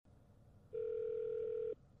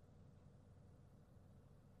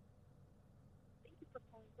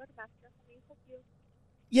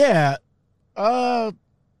Yeah. I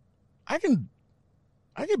can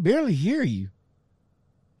barely hear you.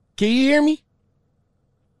 Can you hear me?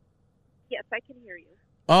 Yes, I can hear you.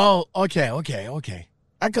 Oh, okay.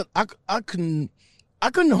 I couldn't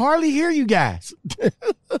hardly hear you guys.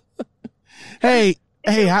 Hey,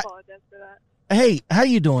 I hey, apologize for that. Hey, how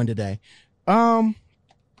you doing today? I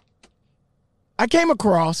came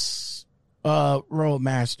across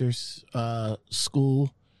Roadmasters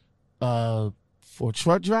school for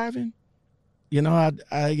truck driving. You know,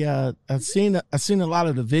 I've seen a lot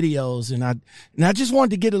of the videos, and I just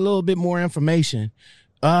wanted to get a little bit more information.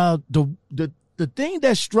 The thing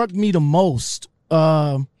that struck me the most,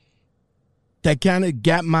 that kind of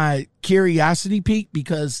got my curiosity piqued,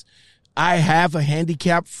 because I have a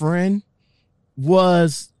handicapped friend,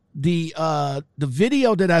 was the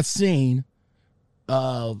video that I seen.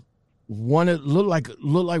 One it looked like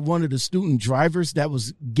one of the student drivers that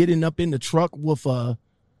was getting up in the truck with a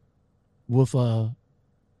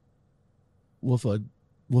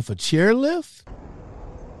chairlift.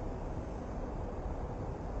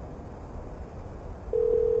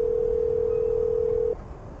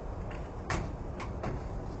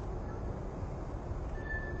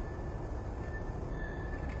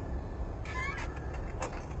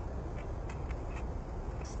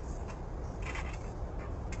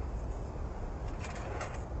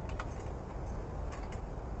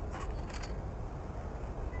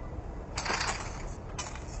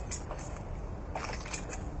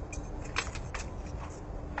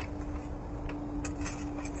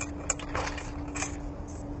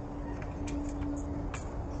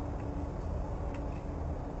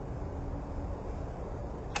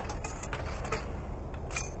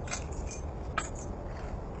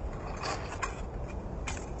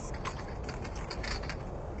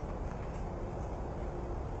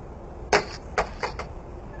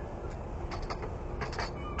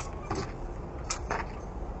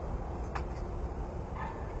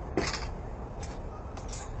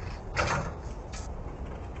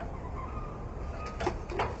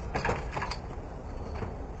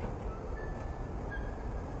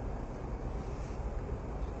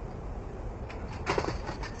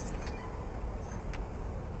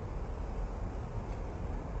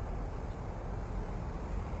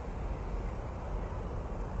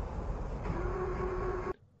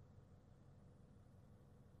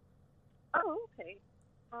 Oh, okay.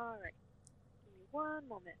 All right. Give me one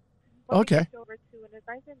moment. Okay. Get you over to an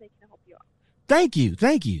advisor, and they can help you out. Thank you.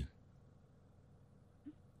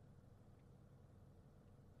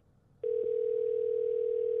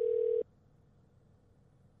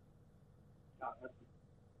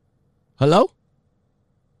 Hello?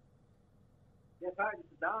 Yes, hi, this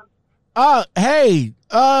is Don. Hey,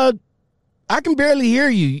 I can barely hear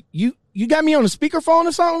you. You got me on a speakerphone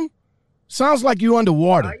or something? Sounds like you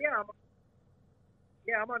underwater.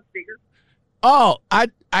 I'm on speaker. Oh, I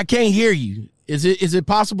can't hear you. Is it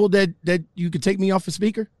possible that you could take me off a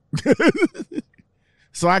speaker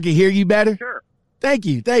so I can hear you better? Sure. Thank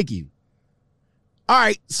you. All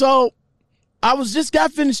right, so I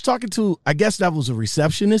got finished talking to, I guess that was a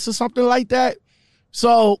receptionist or something like that.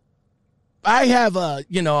 So I have I'm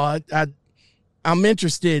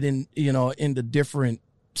interested in the different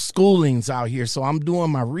schoolings out here. So I'm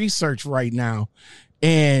doing my research right now,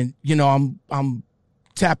 and I'm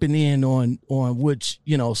tapping in on which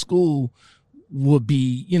school would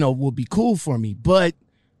be cool for me. But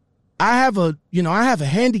I have a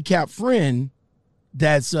handicapped friend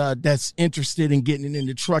that's interested in getting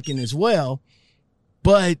into trucking as well.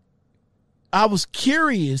 But I was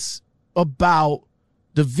curious about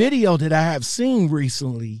the video that I have seen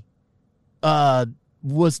recently.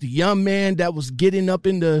 Was the young man that was getting up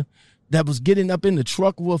in the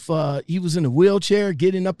truck with he was in a wheelchair,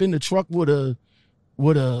 getting up in the truck with a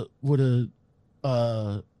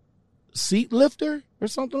seat lifter or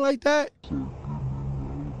something like that?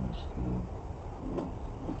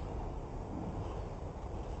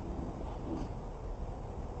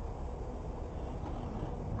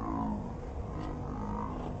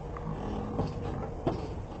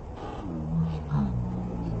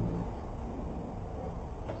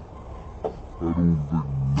 I don't think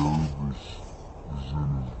nervous is in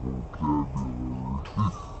his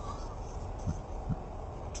vocabulary.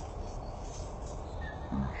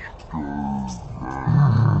 It's scared,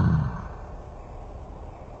 man.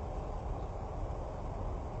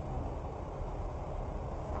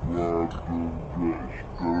 Glasgow got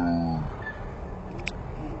scared.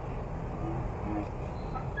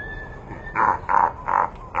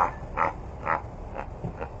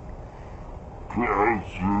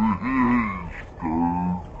 Classic, he ain't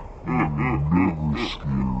scared. Never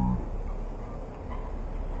scared.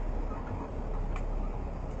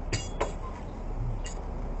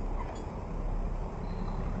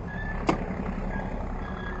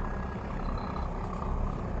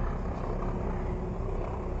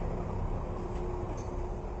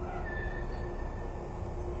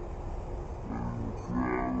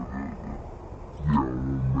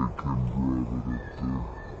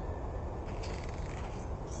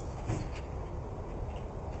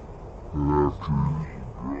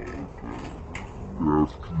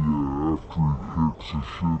 the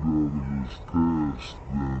shit out of his test,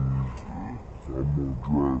 then I'm gonna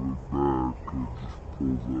drive it back and just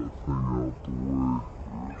pull that thing out the way.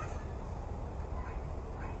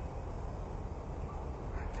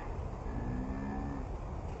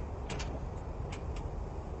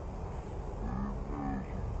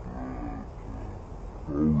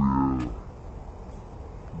 Oh yeah.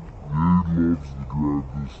 He loves to drive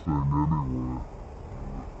this thing anyway.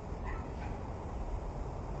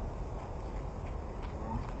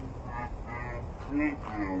 He's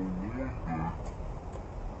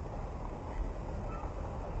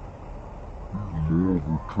more of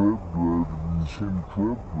a truck driver than some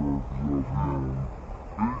truck drivers I've known.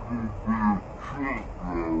 He's gonna be a truck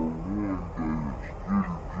driver one day instead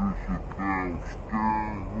of just a damn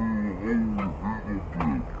steering wheel holder. He's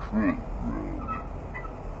gonna be a truck driver.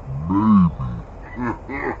 Maybe.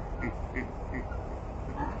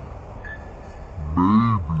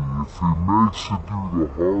 Maybe if he makes it through the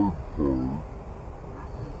hard part.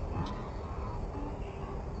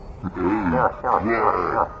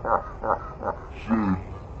 Said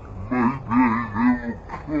maybe he will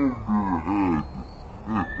come to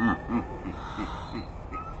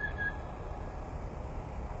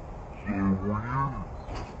your head.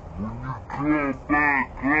 So when you come back,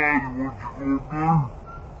 Clyde, what you gonna do?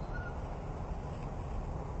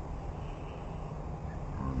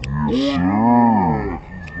 Yes, sir.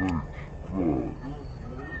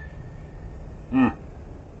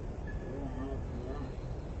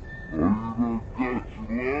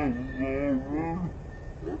 He's like,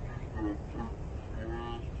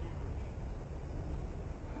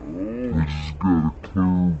 we just gotta clear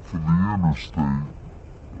him for the interstate.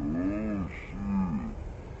 Oh, shit.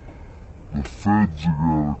 The feds are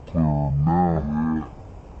gotta clear him now.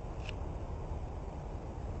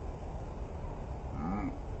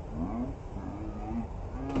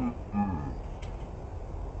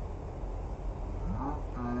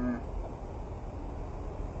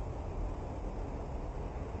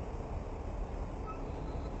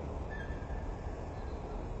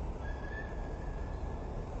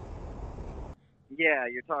 Yeah,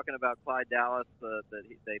 you're talking about Clyde Dallas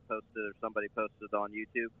they posted or somebody posted on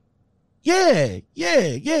YouTube. Yeah.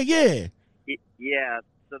 Yeah,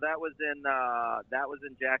 so that was in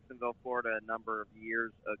Jacksonville, Florida, a number of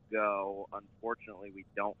years ago. Unfortunately, we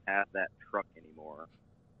don't have that truck anymore.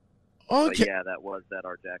 Okay. But yeah, that was at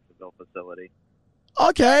our Jacksonville facility.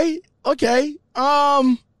 Okay.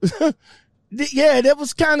 Yeah, that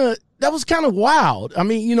was kind of wild. I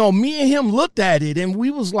mean, me and him looked at it and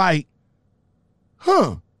we was like,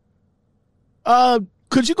 huh.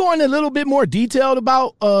 Could you go into a little bit more detail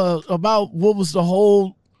about what was the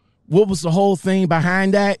whole thing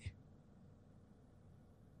behind that?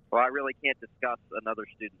 Well, I really can't discuss another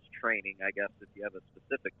student's training. I guess if you have a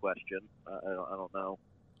specific question, I don't know.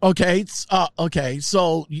 Okay. Okay.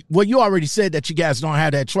 So, well, you already said that you guys don't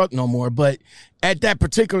have that truck no more, but at that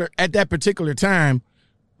particular time,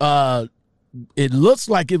 it looks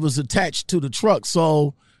like it was attached to the truck.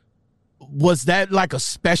 So, was that like a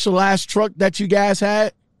specialized truck that you guys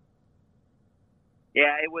had?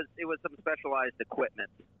 Yeah, it was some specialized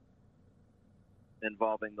equipment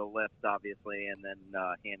involving the lift, obviously, and then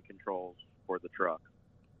hand controls for the truck.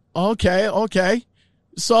 Okay.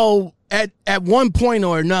 So at one point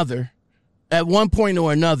or another,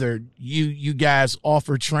 you guys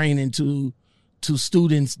offer training to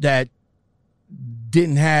students that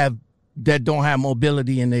don't have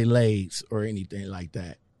mobility in their legs or anything like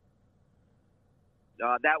that.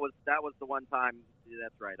 That was the one time.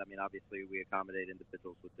 That's right. I mean, obviously, we accommodate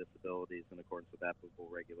individuals with disabilities in accordance with applicable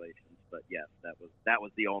regulations. But yes, that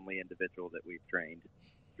was the only individual that we've trained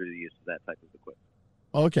through the use of that type of equipment.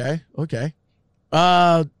 Okay.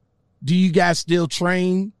 Do you guys still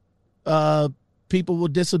train people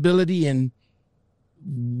with disability, and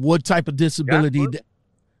what type of disability?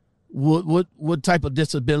 What type of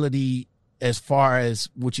disability, as far as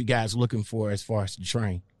what you guys looking for, as far as to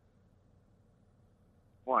train?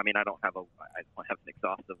 Well, I mean, I don't have an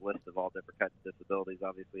exhaustive list of all different kinds of disabilities.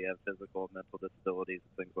 Obviously, you have physical and mental disabilities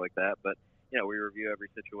and things like that. But we review every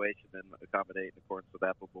situation and accommodate in accordance with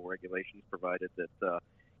applicable regulations, provided that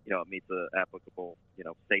it meets the applicable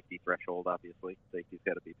safety threshold. Obviously, safety's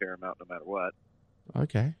got to be paramount no matter what.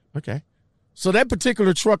 Okay. So that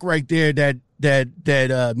particular truck right there that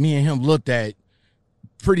me and him looked at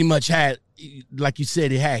pretty much had, like you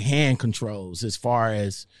said, it had hand controls as far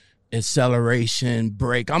as acceleration,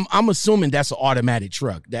 brake. I'm assuming that's an automatic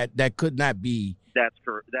truck. That could not be. That's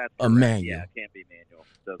correct. A manual. Yeah, it can't be manual.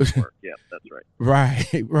 It doesn't work. Yeah, that's right. Right.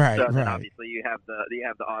 So, right. And obviously, you have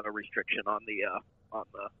the auto restriction on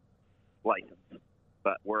the license.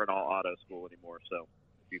 But we're an all auto school anymore, so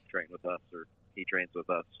if you've trained with us or he trains with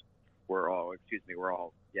us, we're all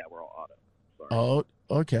auto. Sorry. Oh,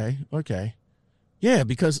 okay. Yeah,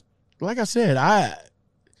 because like I said,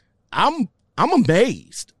 I'm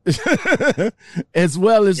amazed as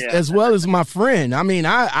well as my friend. I mean,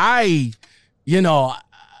 I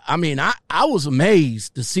was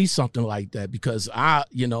amazed to see something like that because I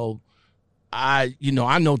know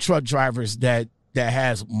truck drivers that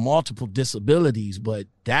has multiple disabilities, but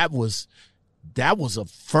that was a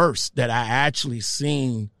first that I actually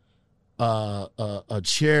seen a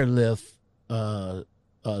chairlift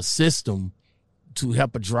system to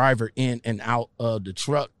help a driver in and out of the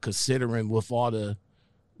truck, considering with all the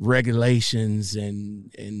regulations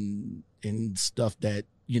and stuff that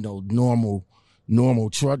normal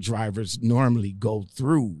truck drivers normally go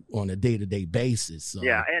through on a day-to-day basis. So.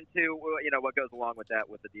 Yeah, and what goes along with that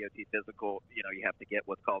with the DOT physical, you have to get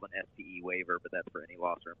what's called an STE waiver, but that's for any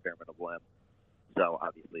loss or impairment of limb. So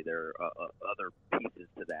obviously there are other pieces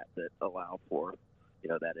to that allow for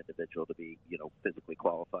that individual to be physically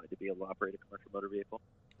qualified to be able to operate a commercial motor vehicle.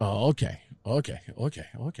 Oh, okay. All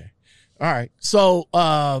right. So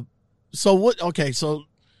what? Okay, so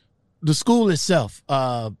the school itself,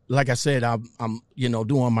 like I said, I'm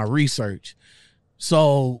doing my research.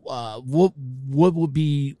 So what would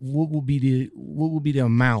be the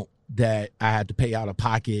amount that I had to pay out of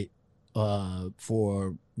pocket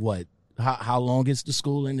for what? How long is the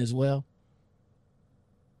schooling as well?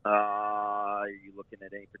 Are you looking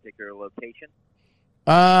at any particular location?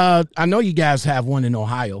 I know you guys have one in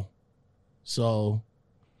Ohio. So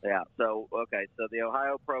yeah. So the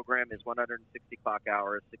Ohio program is 160 clock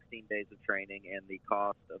hours, 16 days of training, and the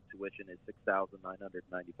cost of tuition is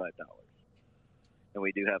 $6,995. And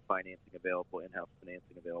we do have financing available, in-house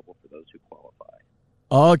financing available for those who qualify.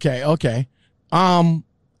 Okay.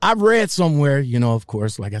 I read somewhere, of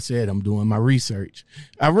course, like I said, I'm doing my research.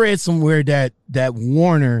 I read somewhere that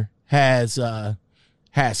Warner has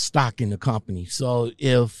stock in the company. So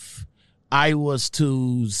if I was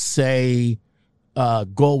to say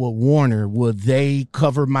go with Warner, would they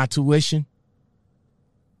cover my tuition?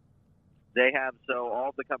 They have. So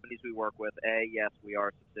all the companies we work with, yes, we are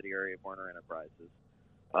a subsidiary of Warner Enterprises.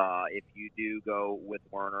 If you do go with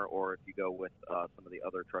Warner, or if you go with some of the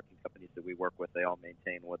other trucking companies that we work with, they all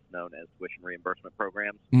maintain what's known as tuition reimbursement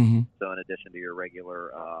programs. Mm-hmm. So in addition to your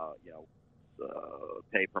regular,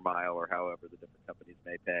 pay per mile or however the different companies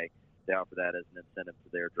may pay, they offer that as an incentive to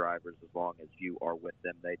their drivers. As long as you are with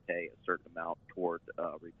them, they pay a certain amount toward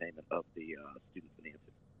repayment of the student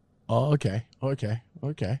financing. Oh, okay.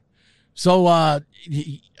 So I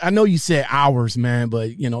know you said hours, man,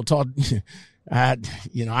 but I had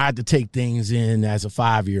to take things in as a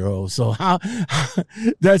 5-year-old. So how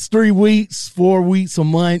that's 3 weeks, 4 weeks, a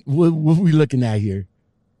month. What are we looking at here?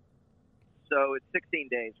 So it's 16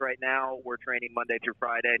 days. Right now we're training Monday through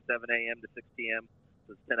Friday, 7 a.m. to 6 p.m.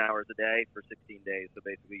 So it's 10 hours a day for 16 days. So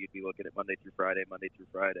basically you'd be looking at Monday through Friday, and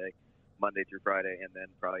then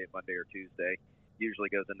probably a Monday or Tuesday. Usually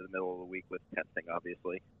goes into the middle of the week with testing,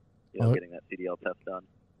 obviously, getting that CDL test done.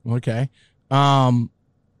 Okay.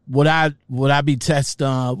 Would I be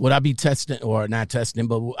testing or not testing,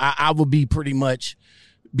 but I would be pretty much,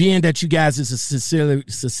 being that you guys is a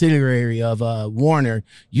subsidiary of Warner,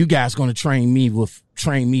 you guys going to train me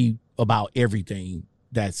about everything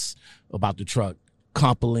that's about the truck,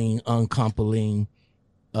 coupling, uncoupling,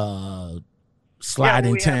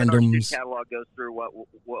 sliding tandems. Our catalog goes through what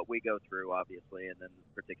we go through, obviously, and then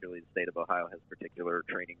particularly the state of Ohio has particular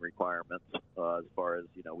training requirements as far as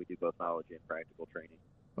we do both knowledge and practical training.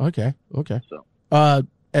 Okay. So,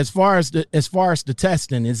 as far as the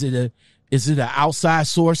testing, is it an outside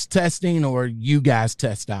source testing, or you guys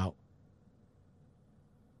test out?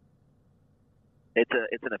 It's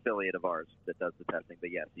an affiliate of ours that does the testing,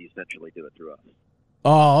 but yes, you essentially do it through us.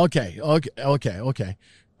 Oh, okay.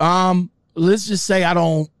 Let's just say I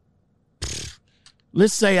don't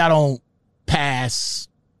pass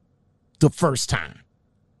the first time.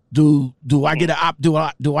 Do I get an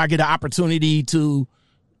opportunity to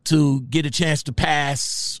get a chance to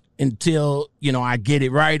pass until I get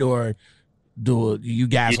it right, or do you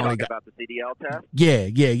guys only about the CDL test? Yeah.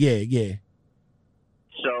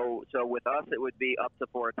 So with us, it would be up to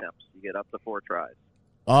 4 attempts. You get up to 4 tries.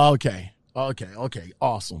 Okay.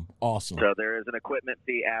 Awesome. So there is an equipment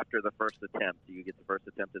fee after the first attempt. You get the first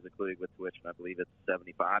attempt is included with tuition. I believe it's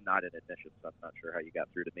 $75. I'm not in admissions, so I'm not sure how you got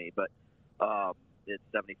through to me, but it's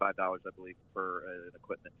 $75, I believe, for an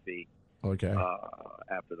equipment fee. Okay.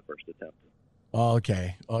 After the first attempt.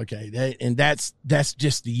 Okay. And that's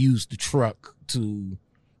just to use the truck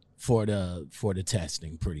for the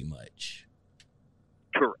testing, pretty much.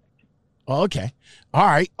 Okay. All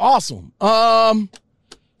right. Awesome. Let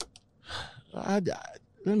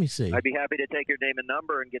me see. I'd be happy to take your name and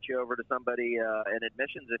number and get you over to somebody in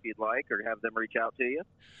admissions if you'd like, or have them reach out to you.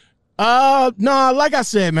 No, like I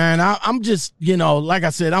said, man, I'm just, like I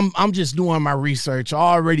said, I'm just doing my research. I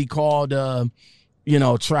already called,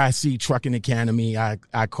 Tri-C Trucking Academy. I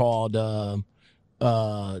called,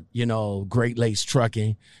 Great Lakes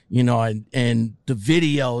Trucking, and the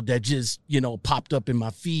video that just, popped up in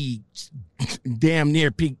my feed damn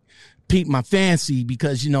near piqued my fancy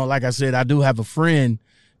because, like I said, I do have a friend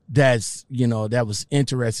that's, that was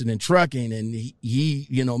interested in trucking, and he,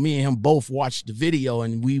 me and him both watched the video,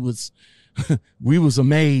 and we was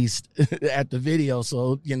amazed at the video.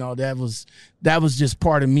 So, that was just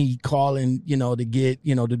part of me calling, to get,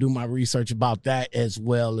 to do my research about that, as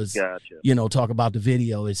well as, Gotcha. Talk about the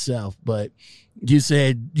video itself. But you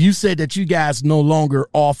said that you guys no longer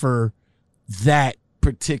offer that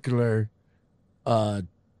particular,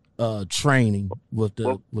 training with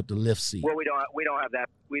the lift seat. Well, we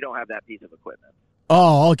don't have that piece of equipment.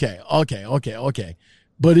 Oh, okay.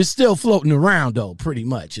 But it's still floating around though, pretty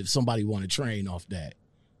much. If somebody want to train off that,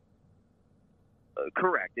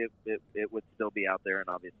 correct. It would still be out there, and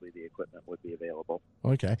obviously the equipment would be available.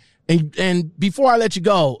 Okay. And before I let you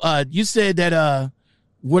go, you said that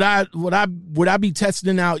would I be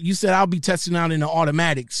testing out? You said I'll be testing out in the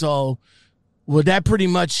automatic. So would that pretty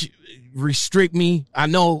much restrict me? I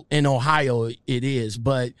know in Ohio it is,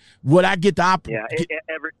 but would I get the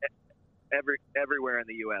everywhere in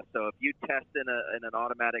the U.S. So if you test in an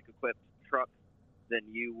automatic equipped truck, then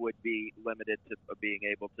you would be limited to being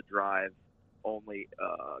able to drive only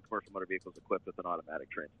commercial motor vehicles equipped with an automatic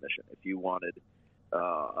transmission. If you wanted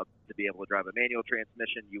to be able to drive a manual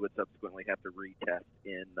transmission, you would subsequently have to retest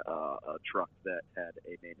in a truck that had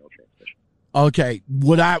a manual transmission. Okay.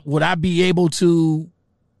 Would I be able to?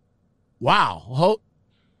 Wow.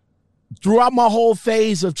 Throughout my whole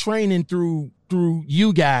phase of training through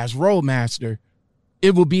you guys, Roadmaster,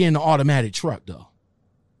 it will be in the automatic truck though.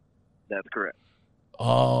 That's correct.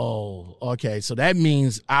 Oh, okay. So that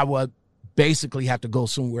means I would basically have to go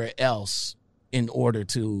somewhere else in order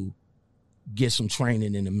to get some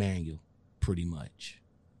training in the manual, pretty much.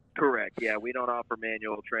 Correct. Yeah, we don't offer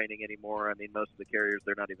manual training anymore. I mean, most of the carriers,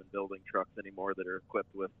 they're not even building trucks anymore that are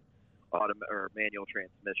equipped with manual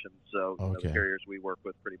transmissions. So Okay. the carriers we work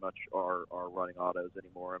with pretty much are running autos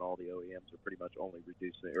anymore, and all the OEMs are pretty much only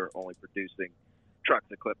producing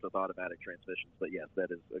trucks equipped with automatic transmissions. But yes,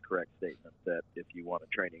 that is a correct statement that if you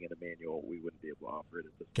wanted training in a manual, we wouldn't be able to offer it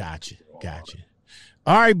at this point. Gotcha.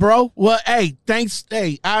 All right, bro. Well, hey, thanks.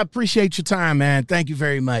 Hey, I appreciate your time, man. Thank you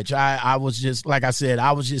very much. I was just, like I said,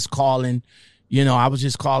 I was just calling, to,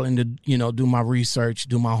 do my research,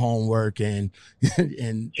 do my homework, and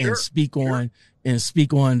Sure. speak on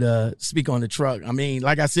the truck. I mean,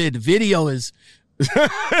 like I said, the video is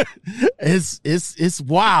it's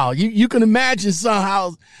wild. You can imagine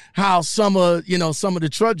somehow how some of the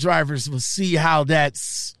truck drivers will see how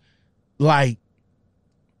that's like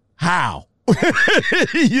how.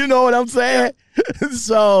 You know what I'm saying?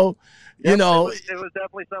 So, Yep, it was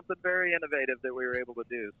definitely something very innovative that we were able to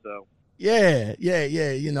do. So yeah.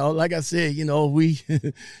 Like I said, we,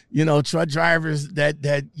 truck drivers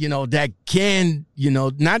that can,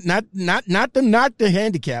 not the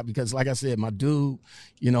handicap, because like I said, my dude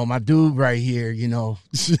right here,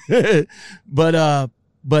 but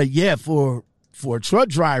yeah, for a truck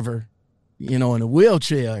driver, in a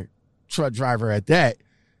wheelchair truck driver at that,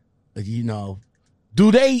 do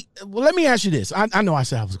they? Well, let me ask you this. I know I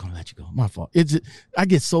said I was going to let you go. My fault. I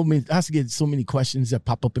get so many questions that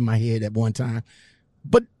pop up in my head at one time.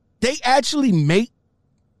 But they actually make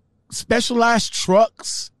specialized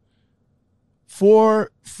trucks for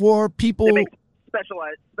people. They make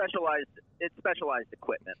specialized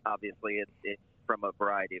equipment. Obviously, it's from a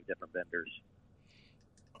variety of different vendors.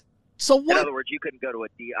 So what? In other words, you couldn't go to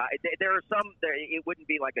there are some. It wouldn't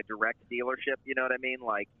be like a direct dealership. You know what I mean?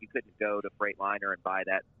 Like you couldn't go to Freightliner and buy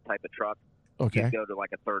that type of truck. Okay. You'd go to like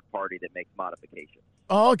a third party that makes modifications.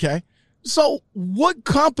 Oh, okay. So what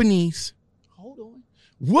companies? Hold on.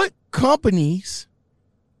 What companies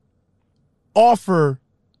offer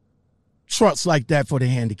trucks like that for the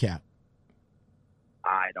handicap?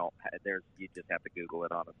 I don't. You just have to Google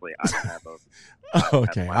it. Honestly, I don't have a.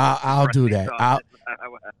 Okay, I'll do that.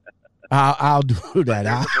 I'll do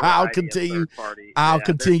that. I'll continue. I'll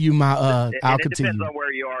continue my. I'll continue. It depends on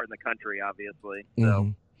where you are in the country, obviously.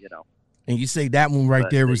 So And you say that one right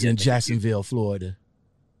there was in Jacksonville, Florida.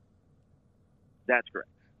 That's correct.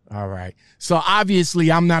 All right. So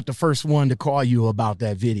obviously, I'm not the first one to call you about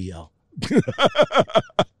that video.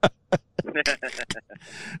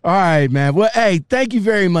 All right, man. Well, hey, thank you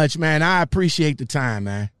very much, man. I appreciate the time,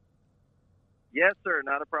 man. Yes, sir.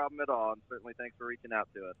 Not a problem at all. And certainly thanks for reaching out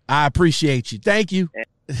to us. I appreciate you. Thank you.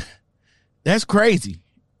 That's crazy.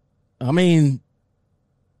 I mean,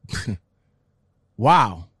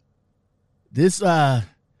 wow. This, I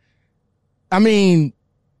mean,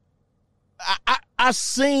 I've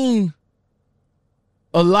seen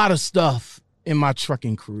a lot of stuff in my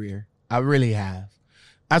trucking career. I really have.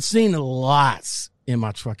 I've seen lots in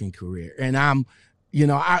my trucking career, and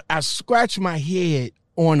I scratch my head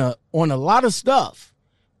on a lot of stuff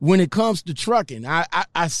when it comes to trucking.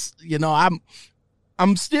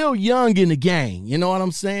 I'm still young in the game. You know what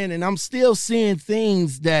I'm saying? And I'm still seeing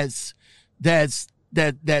things that's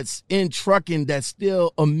in trucking that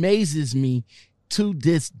still amazes me to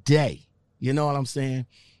this day. You know what I'm saying?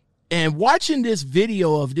 And watching this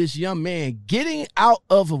video of this young man getting out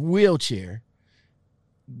of a wheelchair,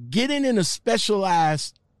 getting in a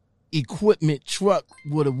specialized equipment truck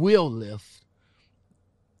with a with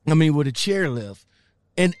a chair lift,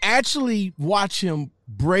 and actually watch him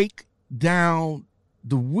break down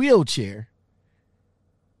the wheelchair,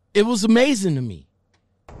 it was amazing to me.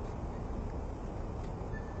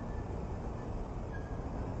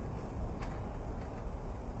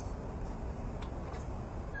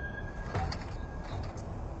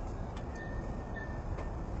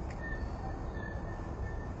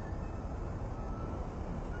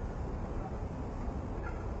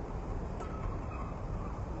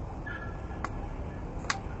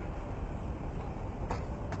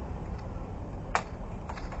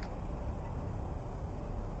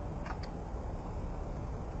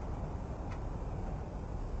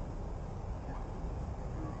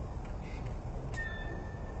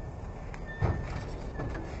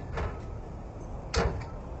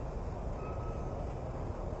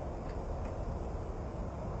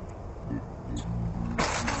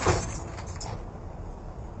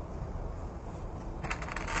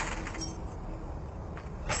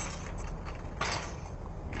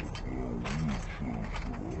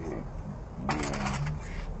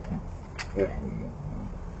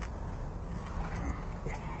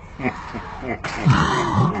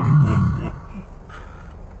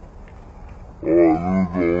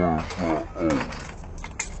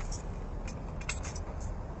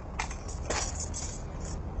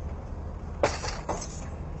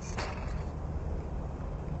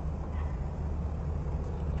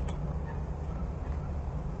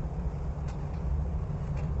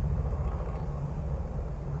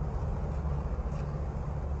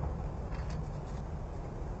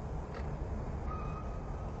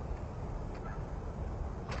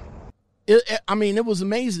 It was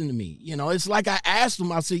amazing to me. You know, it's like I asked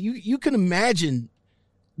him, I said, you can imagine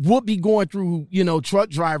what be going through, truck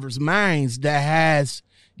drivers' minds that has,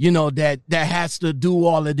 that has to do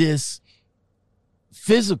all of this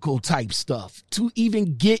physical type stuff to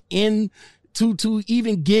even get in, to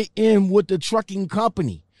even get in with the trucking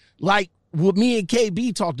company. Like what me and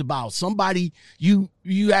KB talked about, somebody, you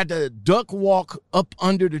had to duck walk up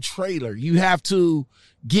under the trailer. You have to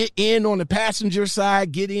get in on the passenger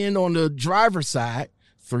side, get in on the driver's side,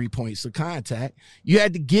 3 points of contact. You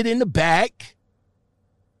had to get in the back,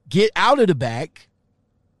 get out of the back,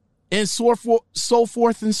 and so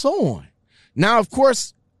forth and so on. Now, of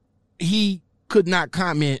course, he could not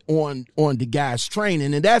comment on the guy's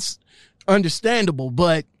training, and that's understandable,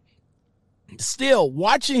 but still,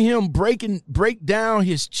 watching him break down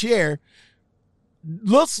his chair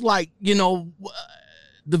looks like, the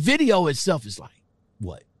video itself is like,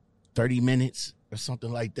 what, 30 minutes or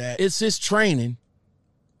something like that. It's his training.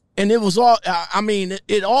 And it was all,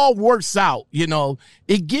 it all works out,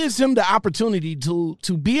 It gives him the opportunity to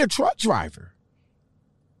be a truck driver.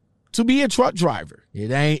 To be a truck driver.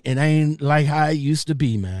 It ain't like how it used to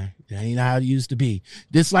be, man. It ain't how it used to be.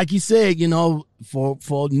 Just like he said,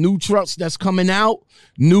 for new trucks that's coming out,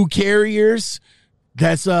 new carriers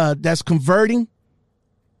that's converting,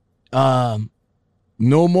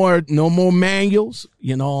 no more manuals,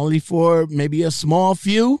 only for maybe a small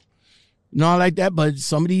few, not like that. But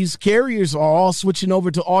some of these carriers are all switching over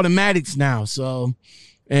to automatics now. So,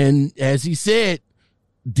 and as he said,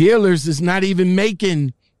 dealers is not even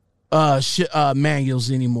making manuals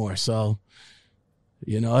anymore. So,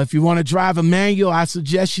 if you want to drive a manual, I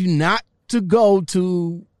suggest you not to go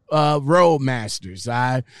to Roadmasters.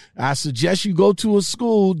 I suggest you go to a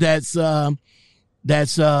school that's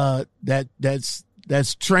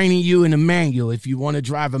training you in a manual if you want to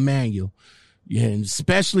drive a manual. Yeah, and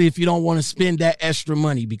especially if you don't want to spend that extra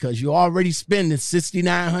money, because you're already spending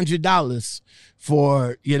 $6,900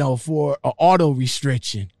 for an auto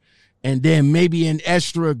restriction, and then maybe an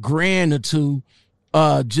extra $1,000 or $2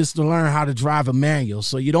 just to learn how to drive a manual.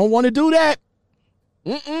 So you don't want to do that.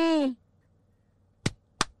 You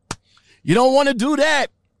don't want to do that.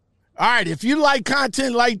 All right, if you like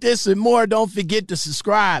content like this and more, don't forget to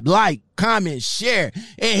subscribe, like, comment, share,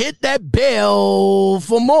 and hit that bell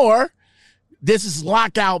for more. This is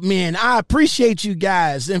Lockout Men. I appreciate you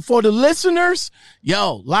guys. And for the listeners,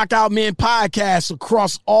 Lockout Men podcast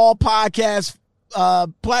across all podcast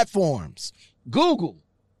platforms. Google,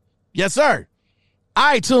 yes, sir.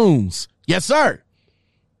 iTunes, yes, sir.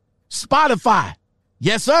 Spotify,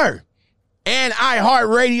 yes, sir. And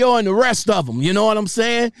iHeartRadio and the rest of them. You know what I'm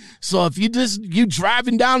saying? So if you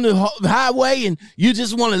driving down the highway and you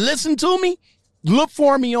just want to listen to me, look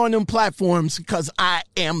for me on them platforms because I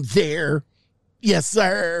am there. Yes,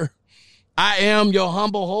 sir. I am your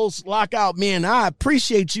humble host, Lockout Men. I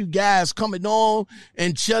appreciate you guys coming on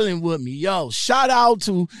and chilling with me. Shout out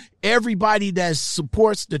to everybody that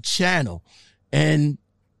supports the channel. And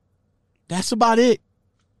that's about it.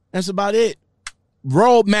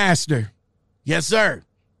 Roadmaster. Yes, sir.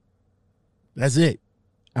 That's it.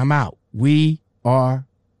 I'm out. We are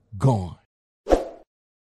gone.